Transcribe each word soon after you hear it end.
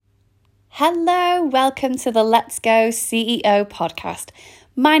Hello, welcome to the Let's Go CEO podcast.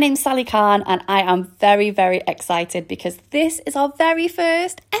 My name's Sally Khan and I am very, very excited because this is our very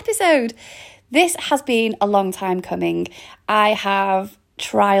first episode. This has been a long time coming. I have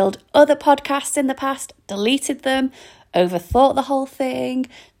trialled other podcasts in the past, deleted them, overthought the whole thing,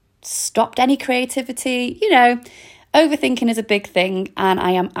 stopped any creativity. Overthinking is a big thing and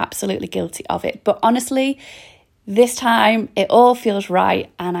I am absolutely guilty of it. But honestly, this time it all feels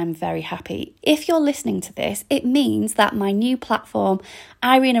right and I'm very happy. If you're listening to this, it means that my new platform,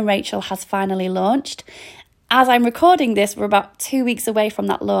 Irene and Rachel, has finally launched. As I'm recording this, we're about 2 weeks away from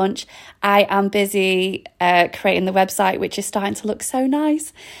that launch. I am busy creating the website, which is starting to look so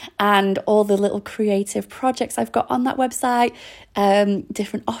nice, and all the little creative projects I've got on that website,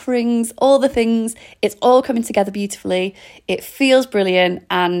 different offerings, all the things. It's all coming together beautifully. It feels brilliant,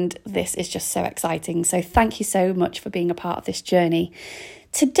 and this is just so exciting. So thank you so much for being a part of this journey.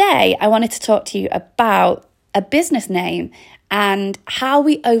 Today, I wanted to talk to you about a business name and how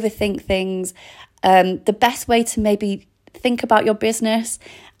we overthink things. The best way to maybe think about your business,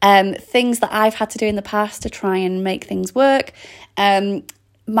 things that I've had to do in the past to try and make things work, my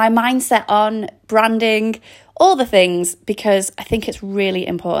mindset on branding, all the things, because I think it's really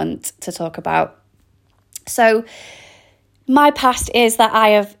important to talk about. So my past is that I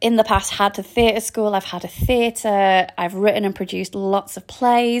have in the past had a theatre school, I've had a theatre, I've written and produced lots of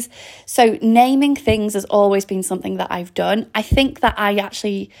plays. So naming things has always been something that I've done. I think that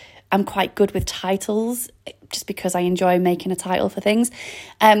I'm quite good with titles just because I enjoy making a title for things.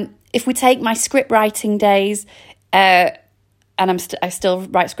 If we take my script writing days, and I still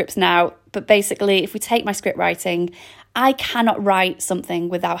write scripts now, but basically if we take my script writing, I cannot write something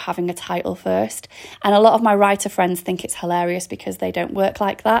without having a title first. And a lot of my writer friends think it's hilarious because they don't work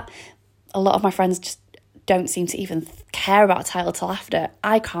like that. A lot of my friends just don't seem to even care about a title till after.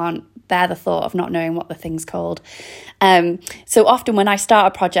 I can't bear the thought of not knowing what the thing's called. So often when I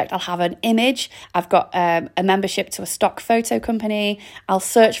start a project, I'll have an image. I've got a membership to a stock photo company. I'll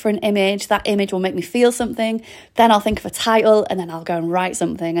search for an image. That image will make me feel something. Then I'll think of a title and then I'll go and write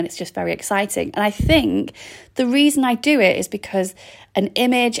something, and it's just very exciting. And I think the reason I do it is because an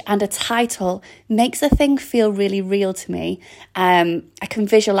image and a title makes a thing feel really real to me. I can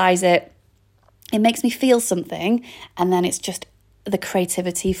visualize it. It makes me feel something, and then it's just the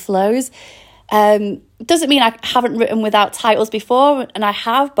creativity flows. Doesn't mean I haven't written without titles before, and I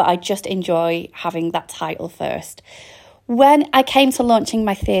have, but I just enjoy having that title first. When I came to launching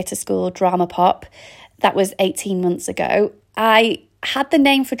my theatre school, Drama Pop, that was 18 months ago, I had the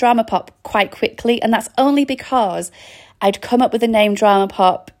name for Drama Pop quite quickly, and that's only because I'd come up with the name Drama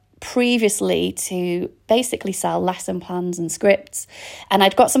Pop previously to basically sell lesson plans and scripts, and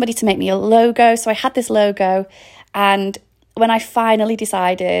I'd got somebody to make me a logo, so I had this logo. And when I finally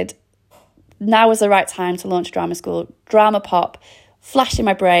decided now was the right time to launch drama school, Drama Pop flashed in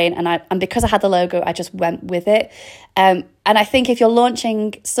my brain, and because I had the logo, I just went with it. And I think if you're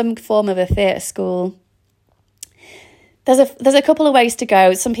launching some form of a theatre school, there's a couple of ways to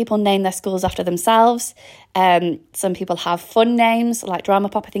go. Some people name their schools after themselves. Some people have fun names, like Drama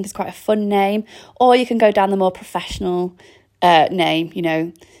Pop, I think is quite a fun name. Or you can go down the more professional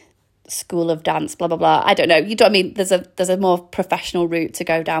name, School of Dance, blah, blah, blah. I don't know. You know what I mean? There's a more professional route to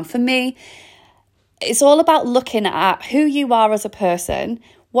go down. For me, it's all about looking at who you are as a person,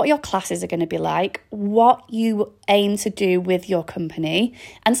 what your classes are going to be like, what you aim to do with your company.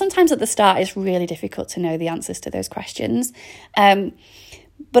 And sometimes at the start, it's really difficult to know the answers to those questions.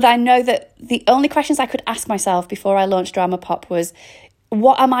 But I know that the only questions I could ask myself before I launched Drama Pop was,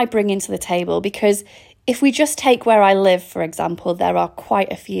 what am I bringing to the table? Because if we just take where I live, for example, there are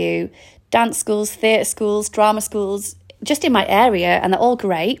quite a few dance schools, theatre schools, drama schools, just in my area, and they're all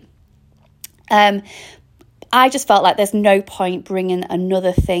great. I just felt like there's no point bringing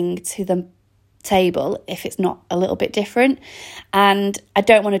another thing to the table if it's not a little bit different. And I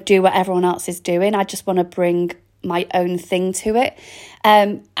don't want to do what everyone else is doing. I just want to bring my own thing to it.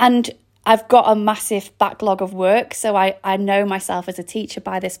 And I've got a massive backlog of work, so I know myself as a teacher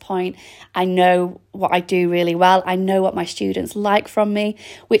by this point. I know what I do really well. I know what my students like from me,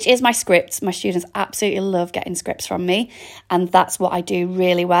 which is my scripts. My students absolutely love getting scripts from me, and that's what I do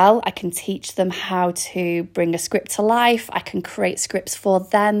really well. I can teach them how to bring a script to life. I can create scripts for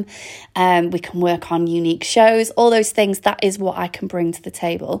them. We can work on unique shows, all those things. That is what I can bring to the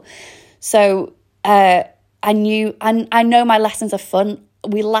table. So I know my lessons are fun.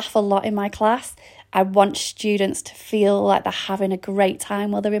 We laugh a lot in my class. I want students to feel like they're having a great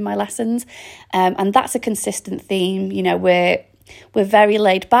time while they're in my lessons. And that's a consistent theme. We're very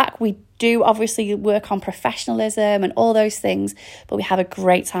laid back. We do obviously work on professionalism and all those things, but we have a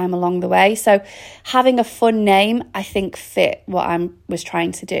great time along the way. So having a fun name, I think, fit what I was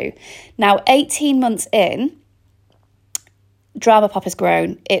trying to do. Now, 18 months in, Drama Pop has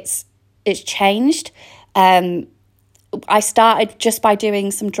grown. It's changed. I started just by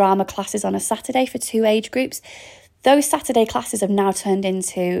doing some drama classes on a Saturday for 2 age groups. Those Saturday classes have now turned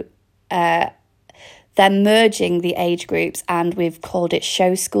into they're merging the age groups, and we've called it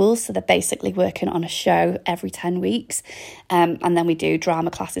show schools. So they're basically working on a show every 10 weeks. And then we do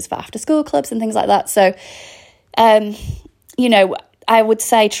drama classes for after school clubs and things like that. So, I would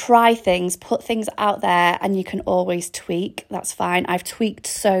say try things, put things out there, and you can always tweak. That's fine. I've tweaked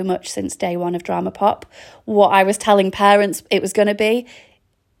so much since day one of Drama Pop. What I was telling parents it was going to be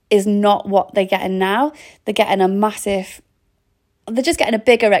is not what they're getting now. They're just getting a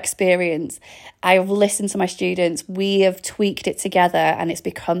bigger experience. I've listened to my students. We have tweaked it together, and it's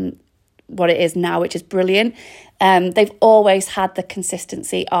become what it is now, which is brilliant. They've always had the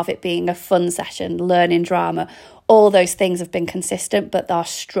consistency of it being a fun session, learning drama. All those things have been consistent, but our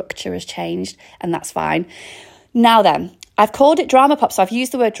structure has changed, and that's fine. Now then, I've called it Drama Pop, so I've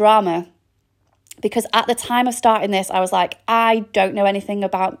used the word drama because at the time of starting this, I was like, I don't know anything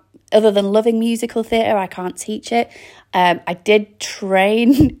about, other than loving musical theatre, I can't teach it. I did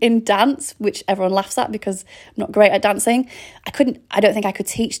train in dance, which everyone laughs at because I'm not great at dancing. I don't think I could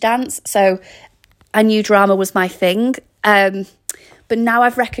teach dance. So I knew drama was my thing. But now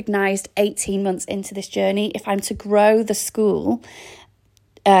I've recognised 18 months into this journey, if I'm to grow the school,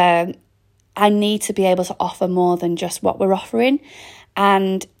 I need to be able to offer more than just what we're offering.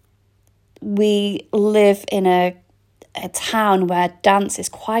 And we live in a town where dance is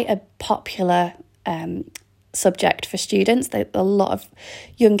quite a popular subject for students. A lot of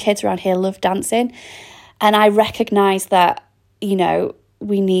young kids around here love dancing, and I recognise that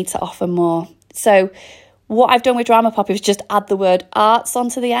we need to offer more. So what I've done with Drama Pop is just add the word arts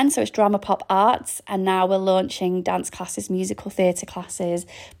onto the end, so it's Drama Pop Arts, and now we're launching dance classes, musical theatre classes,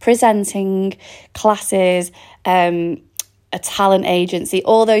 presenting classes, a talent agency,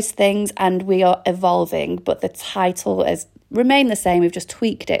 all those things, and we are evolving, but the title has remained the same. We've just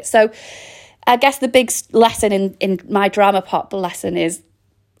tweaked it. So I guess the big lesson in my Drama Pop lesson is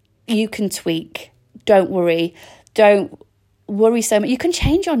you can tweak. Don't worry so much. You can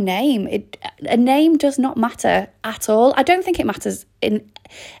change your name. A name does not matter at all. I don't think it matters in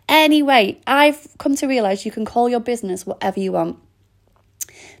any way. I've come to realise you can call your business whatever you want,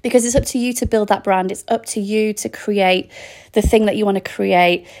 because it's up to you to build that brand. It's up to you to create the thing that you want to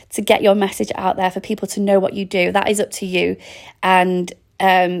create, to get your message out there for people to know what you do. That is up to you. And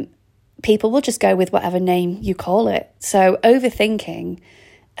people will just go with whatever name you call it. So overthinking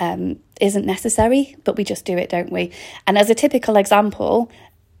isn't necessary, but we just do it, don't we? And as a typical example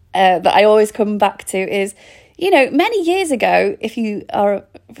that I always come back to is, many years ago, if you are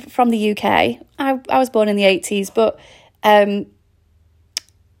from the UK, I was born in the 80s, but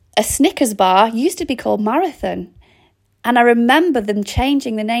a Snickers bar used to be called Marathon. And I remember them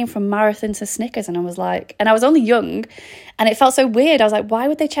changing the name from Marathon to Snickers. And I was like, and I was only young and it felt so weird. I was like, why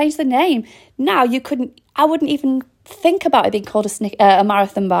would they change the name? Now I wouldn't even think about it being called a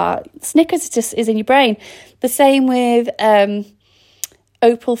Marathon bar. Snickers just is in your brain. The same with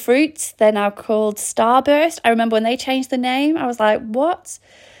Opal Fruits. They're now called Starburst. I remember when they changed the name, I was like, what?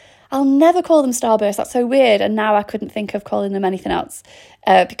 I'll never call them Starburst. That's so weird. And now I couldn't think of calling them anything else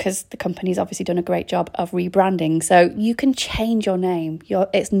because the company's obviously done a great job of rebranding. So you can change your name.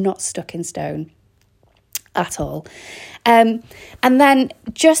 It's not stuck in stone at all. And then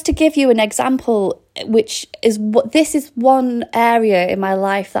just to give you an example, which is this is one area in my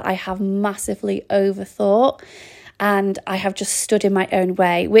life that I have massively overthought and I have just stood in my own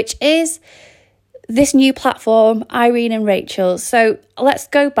way, which is this new platform, Irene and Rachel. So let's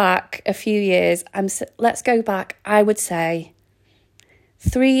go back a few years. Let's go back, I would say,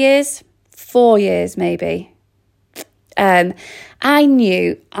 3 years, 4 years maybe. I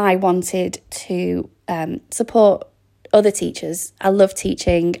knew I wanted to support other teachers. I love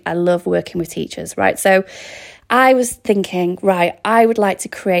teaching. I love working with teachers, right? So I was thinking, right, I would like to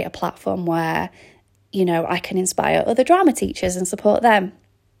create a platform where, I can inspire other drama teachers and support them.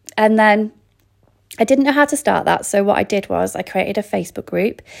 And then I didn't know how to start that. So what I did was I created a Facebook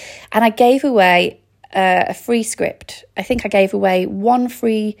group and I gave away a free script. I think I gave away one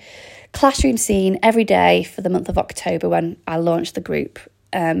free classroom scene every day for the month of October when I launched the group.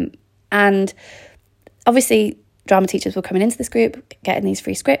 And obviously drama teachers were coming into this group, getting these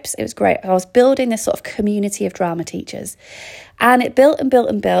free scripts. It was great. I was building this sort of community of drama teachers and it built and built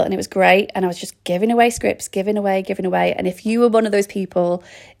and built and it was great. And I was just giving away scripts, giving away. And if you were one of those people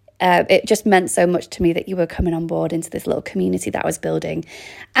It just meant so much to me that you were coming on board into this little community that I was building.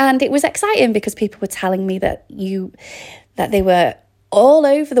 And it was exciting because people were telling me that they were all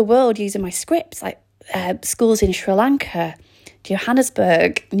over the world using my scripts, like schools in Sri Lanka,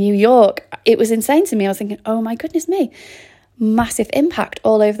 Johannesburg, New York. It was insane to me. I was thinking, oh my goodness me, massive impact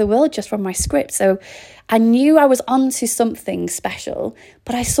all over the world just from my script. So I knew I was onto something special,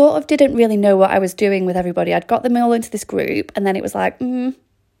 but I sort of didn't really know what I was doing with everybody. I'd got them all into this group, and then it was like,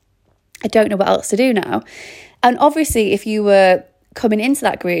 I don't know what else to do now. And obviously, if you were coming into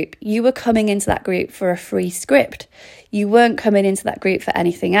that group, you were coming into that group for a free script. You weren't coming into that group for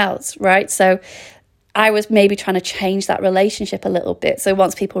anything else, right? So I was maybe trying to change that relationship a little bit. So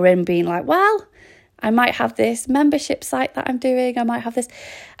once people were in, being like, well, I might have this membership site that I'm doing, I might have this.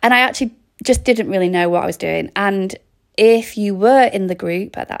 And I actually just didn't really know what I was doing. And if you were in the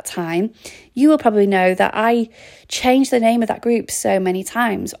group at that time, you will probably know that I changed the name of that group so many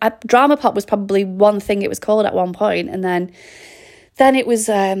times. Drama Pop was probably one thing it was called at one point, and then it was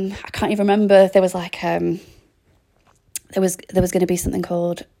I can't even remember. There was like there was going to be something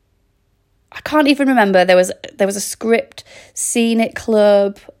called, I can't even remember. There was a script, Scenic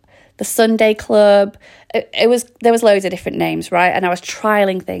Club, the Sunday Club. There was loads of different names, right? And I was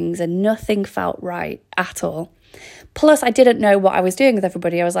trialing things, and nothing felt right at all. Plus, I didn't know what I was doing with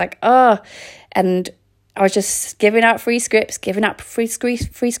everybody. I was like, and I was just giving out free scripts,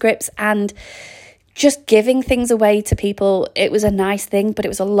 and just giving things away to people. It was a nice thing, but it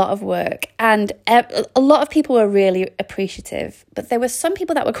was a lot of work. And a lot of people were really appreciative, but there were some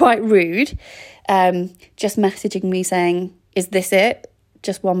people that were quite rude, just messaging me saying, is this it?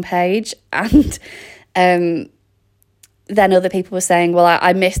 Just one page? And then other people were saying, well,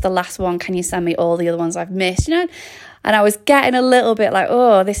 I missed the last one. Can you send me all the other ones I've missed? And I was getting a little bit like,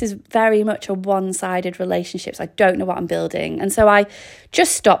 oh, this is very much a one-sided relationship. So I don't know what I'm building. And so I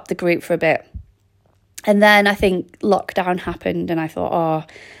just stopped the group for a bit. And then I think lockdown happened, and I thought, oh,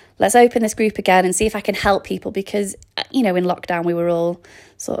 let's open this group again and see if I can help people. Because, in lockdown, we were all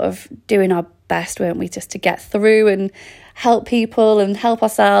sort of doing our best, weren't we, just to get through and help people and help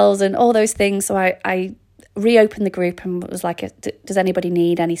ourselves and all those things. So I reopened the group and was like, does anybody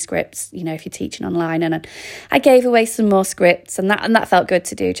need any scripts, if you're teaching online? And I gave away some more scripts, and that felt good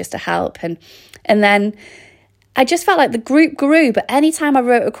to do, just to help. And then I just felt like the group grew, but anytime I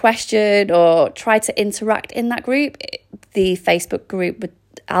wrote a question or tried to interact in that group, the Facebook group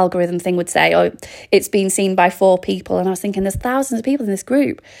algorithm thing would say, oh, it's been seen by 4 people. And I was thinking, there's thousands of people in this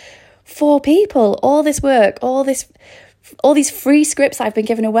group. 4 people, all this work, all these free scripts I've been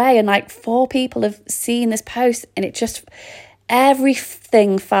giving away, and like 4 people have seen this post, and it just,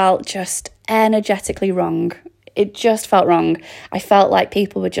 everything felt just energetically wrong. It just felt wrong. I felt like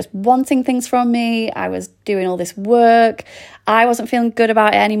people were just wanting things from me. I was doing all this work. I wasn't feeling good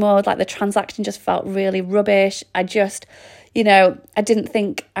about it anymore. Like the transaction just felt really rubbish. I just, I didn't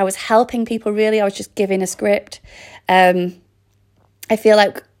think I was helping people really. I was just giving a script. I feel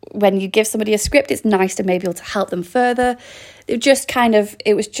like when you give somebody a script, it's nice to maybe be able to help them further.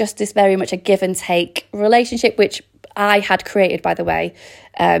 It was just this very much a give and take relationship, which I had created, by the way.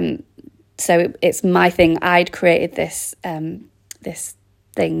 So it's my thing. I'd created this this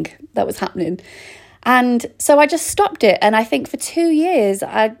thing that was happening. And so I just stopped it. And I think for 2 years,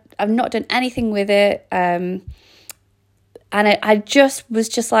 I've not done anything with it. And I just was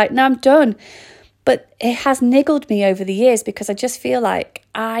just like, no, I'm done. But it has niggled me over the years, because I just feel like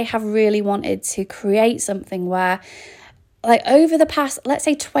I have really wanted to create something where, like, over the past, let's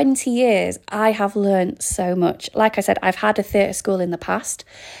say 20 years, I have learned so much. Like I said, I've had a theatre school in the past.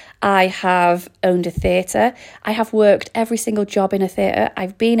 I have owned a theatre. I have worked every single job in a theatre.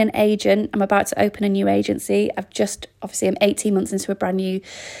 I've been an agent. I'm about to open a new agency. I'm 18 months into a brand new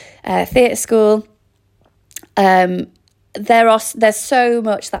theatre school. There's so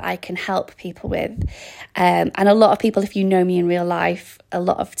much that I can help people with. And a lot of people, if you know me in real life, a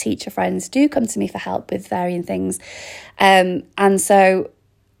lot of teacher friends do come to me for help with varying things. And so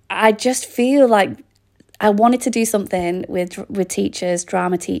I just feel like I wanted to do something with teachers,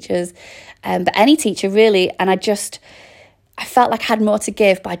 drama teachers, but any teacher really. And I felt like I had more to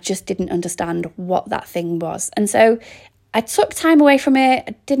give, but I just didn't understand what that thing was. And so I took time away from it.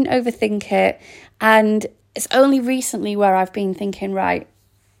 I didn't overthink it. And it's only recently where I've been thinking, right,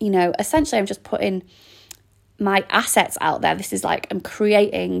 essentially I'm just putting my assets out there. This is like, I'm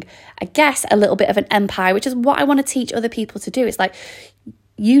creating, I guess, a little bit of an empire, which is what I want to teach other people to do. It's like,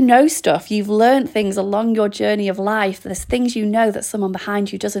 stuff, you've learned things along your journey of life. There's things that someone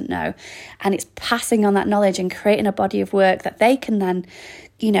behind you doesn't know. And it's passing on that knowledge and creating a body of work that they can then,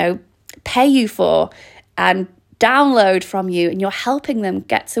 pay you for and download from you and you're helping them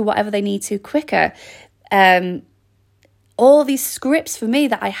get to whatever they need to quicker. All these scripts for me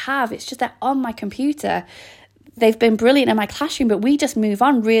that I have, it's just they're on my computer. They've been brilliant in my classroom, but we just move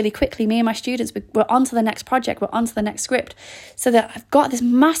on really quickly. Me and my students, we're on to the next project, we're on to the next script. So that I've got this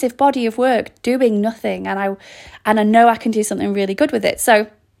massive body of work doing nothing, and I know I can do something really good with it. So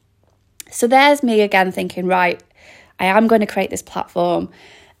there's me again thinking, right, I am going to create this platform.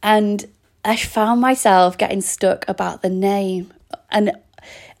 And I found myself getting stuck about the name. And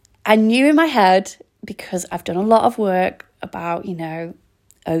I knew in my head, because I've done a lot of work about,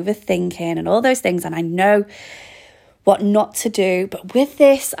 overthinking and all those things, and I know what not to do. But with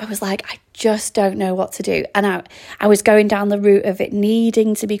this, I was like, I just don't know what to do. And I was going down the route of it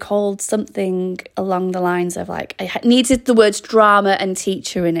needing to be called something along the lines of like, I needed the words drama and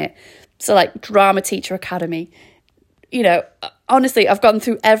teacher in it. So like Drama Teacher Academy. Honestly, I've gone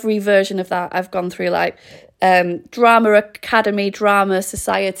through every version of that. I've gone through like Drama Academy, Drama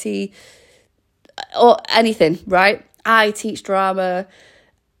Society, or anything, right? I teach drama,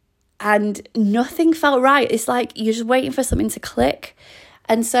 and nothing felt right. It's like you're just waiting for something to click.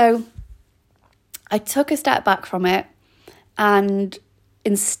 And so I took a step back from it, and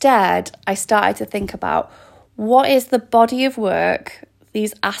instead I started to think about what is the body of work,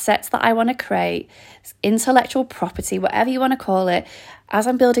 these assets that I want to create, intellectual property, whatever you want to call it, as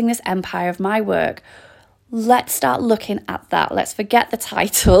I'm building this empire of my work. Let's start looking at that. Let's forget the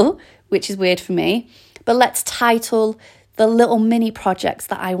title, which is weird for me, but let's title the little mini projects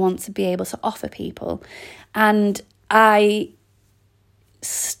that I want to be able to offer people. And I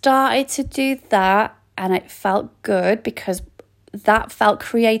started to do that, and it felt good because that felt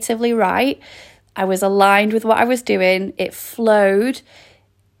creatively right. I was aligned with what I was doing. It flowed.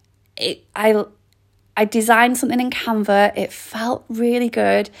 I designed something in Canva. It felt really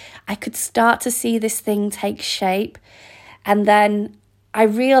good. I could start to see this thing take shape. And then I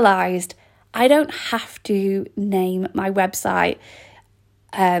realised I don't have to name my website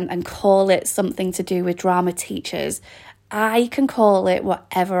and call it something to do with drama teachers. I can call it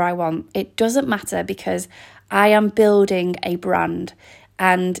whatever I want. It doesn't matter, because I am building a brand.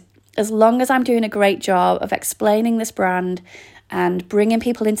 And as long as I'm doing a great job of explaining this brand and bringing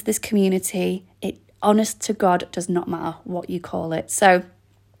people into this community, it, honest to God, does not matter what you call it. So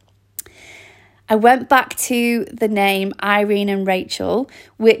I went back to the name Irene and Rachel,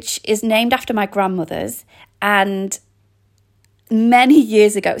 which is named after my grandmothers. And many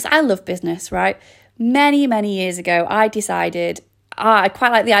years ago, so I love business, right? Many, many years ago, I decided I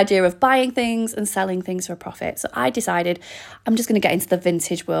quite like the idea of buying things and selling things for a profit. So I decided I'm just going to get into the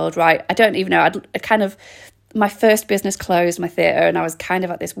vintage world, right? I don't even know. My first business closed, my theatre, and I was kind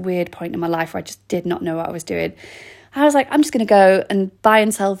of at this weird point in my life where I just did not know what I was doing. I was like, I'm just going to go and buy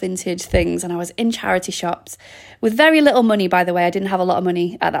and sell vintage things. And I was in charity shops with very little money, by the way. I didn't have a lot of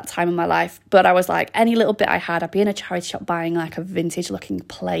money at that time in my life. But I was like, any little bit I had, I'd be in a charity shop buying like a vintage looking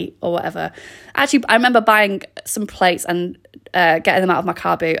plate or whatever. Actually, I remember buying some plates and getting them out of my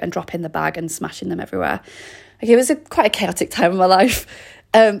car boot and dropping the bag and smashing them everywhere. Like, it was quite a chaotic time in my life.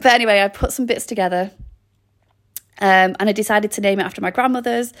 But anyway, I put some bits together. And I decided to name it after my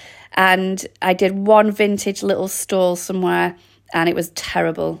grandmother's, and I did one vintage little stall somewhere, and it was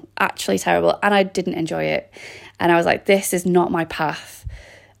terrible, actually terrible, and I didn't enjoy it. And I was like, this is not my path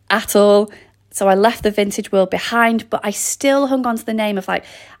at all. So I left the vintage world behind, but I still hung on to the name of like,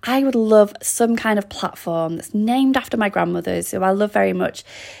 I would love some kind of platform that's named after my grandmothers, who I love very much,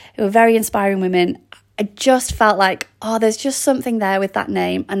 who were very inspiring women. I just felt like, there's just something there with that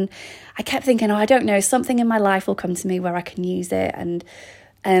name. And I kept thinking, I don't know, something in my life will come to me where I can use it and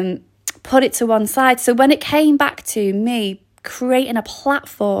put it to one side. So when it came back to me creating a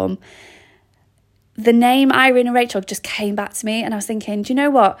platform, the name Irene and Rachel just came back to me, and I was thinking, do you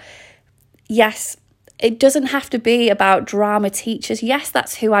know what? Yes, it doesn't have to be about drama teachers. Yes,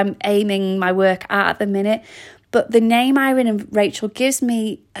 that's who I'm aiming my work at the minute. But the name Irene and Rachel gives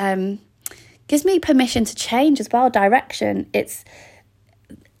me permission to change as well, direction.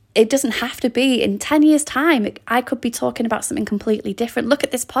 It doesn't have to be in 10 years' time. I could be talking about something completely different. Look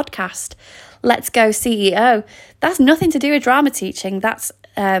at this podcast, Let's Go CEO. That's nothing to do with drama teaching. That's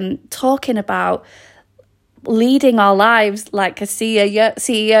talking about leading our lives like a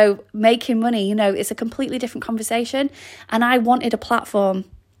CEO, making money. It's a completely different conversation. And I wanted a platform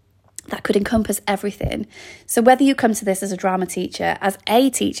that could encompass everything. So whether you come to this as a drama teacher, as a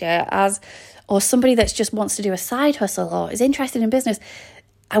teacher, or somebody that just wants to do a side hustle or is interested in business,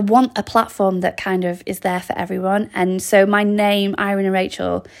 I want a platform that kind of is there for everyone. And so my name, Irene and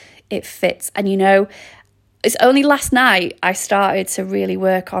Rachel, it fits. And it's only last night I started to really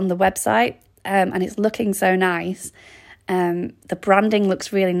work on the website. and it's looking so nice. The branding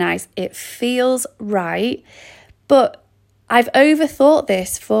looks really nice. It feels right. But I've overthought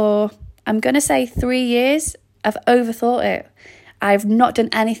this for, I'm going to say 3 years. I've overthought it. I've not done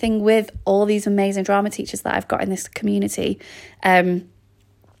anything with all these amazing drama teachers that I've got in this community.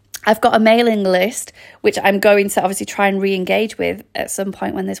 I've got a mailing list, which I'm going to obviously try and re-engage with at some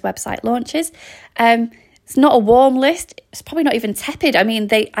point when this website launches. It's not a warm list. It's probably not even tepid. I mean,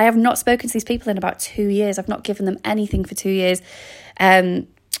 I have not spoken to these people in about 2 years. I've not given them anything for 2 years.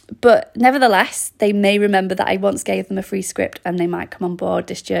 But nevertheless, they may remember that I once gave them a free script and they might come on board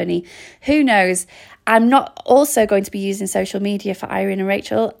this journey. Who knows? I'm not also going to be using social media for Irene and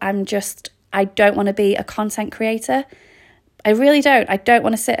Rachel. I don't want to be a content creator. I really don't. I don't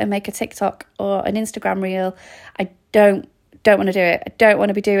want to sit and make a TikTok or an Instagram reel. I don't want to do it. I don't want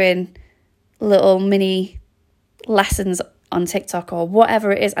to be doing little mini lessons on TikTok or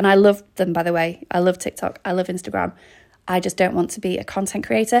whatever it is. And I love them, by the way. I love TikTok. I love Instagram. I just don't want to be a content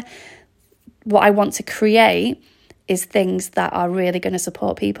creator. What I want to create is things that are really going to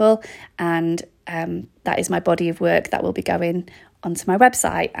support people. And that is my body of work that will be going onto my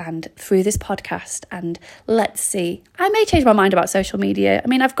website and through this podcast. And let's see, I may change my mind about social media. I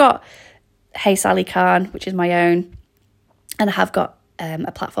mean, I've got Hey Sally Khan, which is my own, and I have got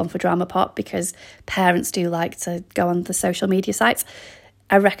a platform for Drama Pop because parents do like to go on the social media sites.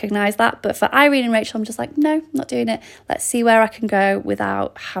 I recognise that, but for Irene and Rachel, I'm just like, no, not doing it. Let's see where I can go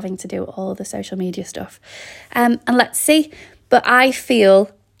without having to do all the social media stuff. And let's see. But I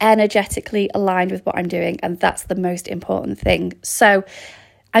feel energetically aligned with what I'm doing, and that's the most important thing. So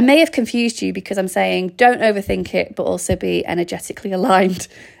I may have confused you because I'm saying don't overthink it, but also be energetically aligned.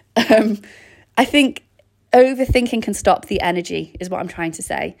 I think overthinking can stop the energy, is what I'm trying to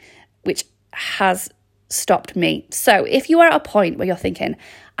say, which has stopped me. So if you are at a point where you're thinking,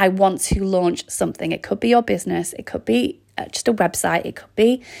 I want to launch something, it could be your business, it could be just a website, it could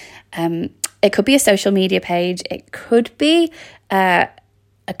be a social media page, it could be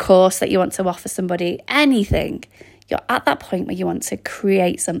a course that you want to offer somebody, anything. You're at that point where you want to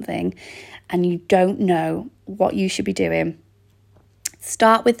create something and you don't know what you should be doing.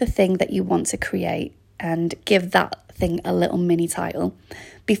 Start with the thing that you want to create and give that thing a little mini title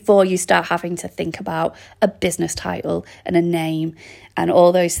before you start having to think about a business title and a name and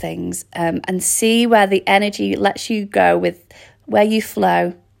all those things, and see where the energy lets you go, with where you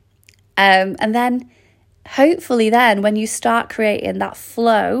flow. And then hopefully then when you start creating, that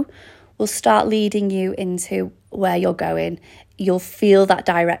flow will start leading you into where you're going. You'll feel that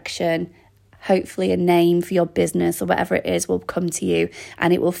direction. Hopefully a name for your business or whatever it is will come to you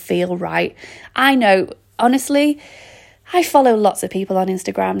and it will feel right. I know, honestly, I follow lots of people on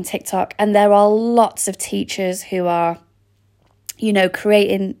Instagram and TikTok, and there are lots of teachers who are,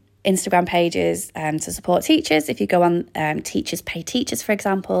 creating Instagram pages to support teachers. If you go on Teachers Pay Teachers, for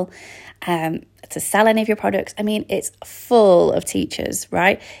example, to sell any of your products, I mean, it's full of teachers,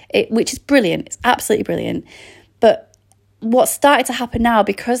 right? Which is brilliant. It's absolutely brilliant. But what's started to happen now,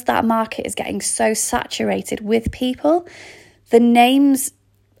 because that market is getting so saturated with people, the names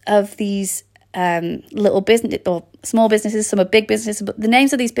of these little business or small businesses, some are big businesses, but the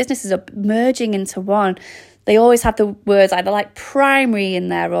names of these businesses are merging into one. They always have the words either like primary in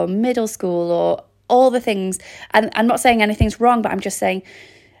there or middle school or all the things. And I'm not saying anything's wrong, but I'm just saying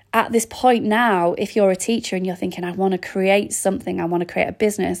at this point now, if you're a teacher and you're thinking, I want to create something, I want to create a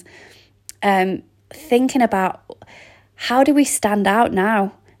business, thinking about how do we stand out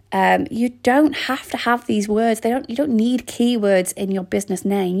now? You don't have to have these words. You don't need keywords in your business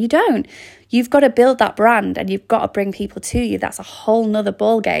name. You don't. You've got to build that brand and you've got to bring people to you. That's a whole nother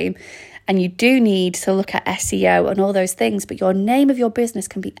ball game. And you do need to look at SEO and all those things, but your name of your business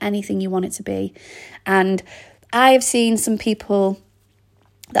can be anything you want it to be. And I've seen some people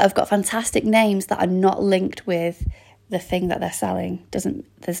that have got fantastic names that are not linked with the thing that they're selling.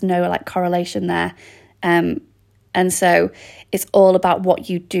 There's no like correlation there. And so it's all about what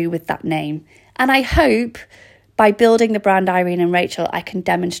you do with that name. And I hope by building the brand Irene and Rachel, I can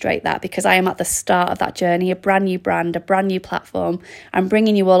demonstrate that, because I am at the start of that journey, a brand new brand, a brand new platform. I'm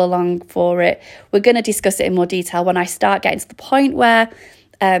bringing you all along for it. We're going to discuss it in more detail when I start getting to the point where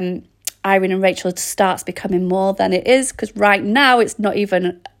Irene and Rachel starts becoming more than it is, because right now it's not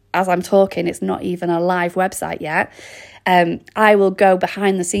even, as I'm talking, it's not even a live website yet. I will go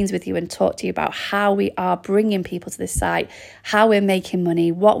behind the scenes with you and talk to you about how we are bringing people to this site, how we're making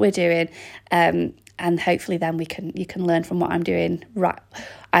money, what we're doing, and hopefully then you can learn from what I'm doing, right,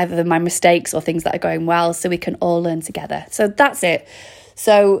 either my mistakes or things that are going well, so we can all learn together. So that's it.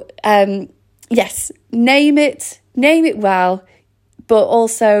 So yes, name it well, But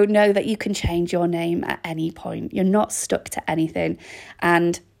also know that you can change your name at any point. You're not stuck to anything.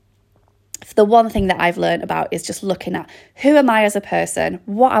 And the one thing that I've learned about is just looking at who am I as a person?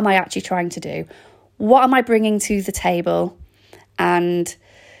 What am I actually trying to do? What am I bringing to the table? And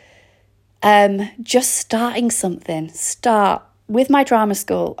just starting something. Start with my drama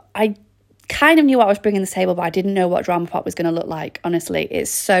school. I kind of knew what I was bringing to the table, but I didn't know what Drama Pop was going to look like. Honestly,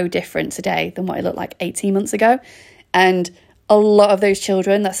 it's so different today than what it looked like 18 months ago. And a lot of those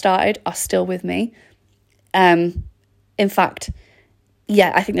children that started are still with me. In fact,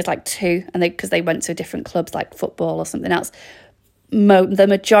 yeah, I think there's like two, and because they went to different clubs like football or something else. The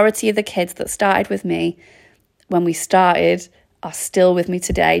majority of the kids that started with me when we started are still with me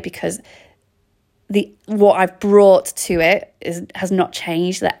today, because what I've brought to it has not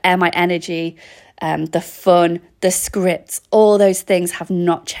changed. My energy, the fun, the scripts, all those things have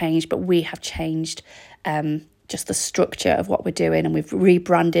not changed, but we have changed just the structure of what we're doing, and we've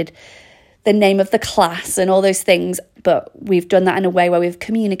rebranded the name of the class and all those things, but we've done that in a way where we've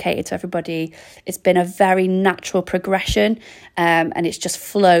communicated to everybody. It's been a very natural progression, and it's just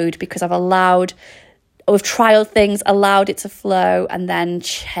flowed because we've trialed things, allowed it to flow, and then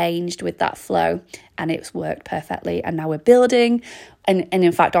changed with that flow, and it's worked perfectly. And now we're building, and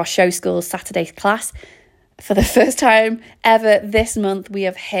in fact our show school Saturday class, for the first time ever this month, we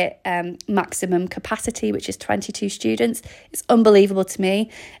have hit maximum capacity, which is 22 students. It's unbelievable to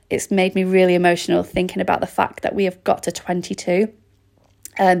me. It's made me really emotional thinking about the fact that we have got to 22,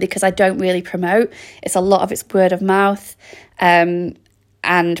 because I don't really promote. It's a lot of it's word of mouth, and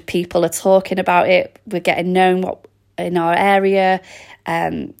people are talking about it. We're getting known in our area.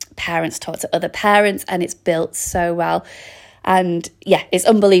 Parents talk to other parents, and it's built so well. And yeah, it's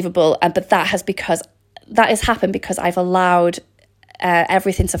unbelievable. But that has happened because I've allowed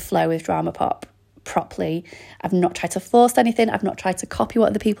everything to flow with Drama Pop properly. I've not tried to force anything. I've not tried to copy what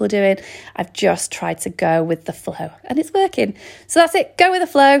other people are doing. I've just tried to go with the flow, and it's working. So that's it. Go with the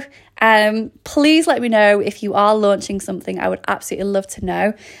flow. Please let me know if you are launching something. I would absolutely love to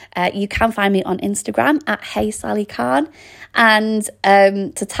know. You can find me on Instagram at @HeySallyKhan, and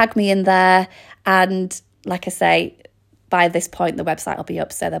to tag me in there. And like I say, by this point, the website will be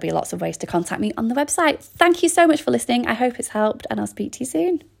up, so there'll be lots of ways to contact me on the website. Thank you so much for listening. I hope it's helped, and I'll speak to you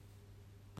soon.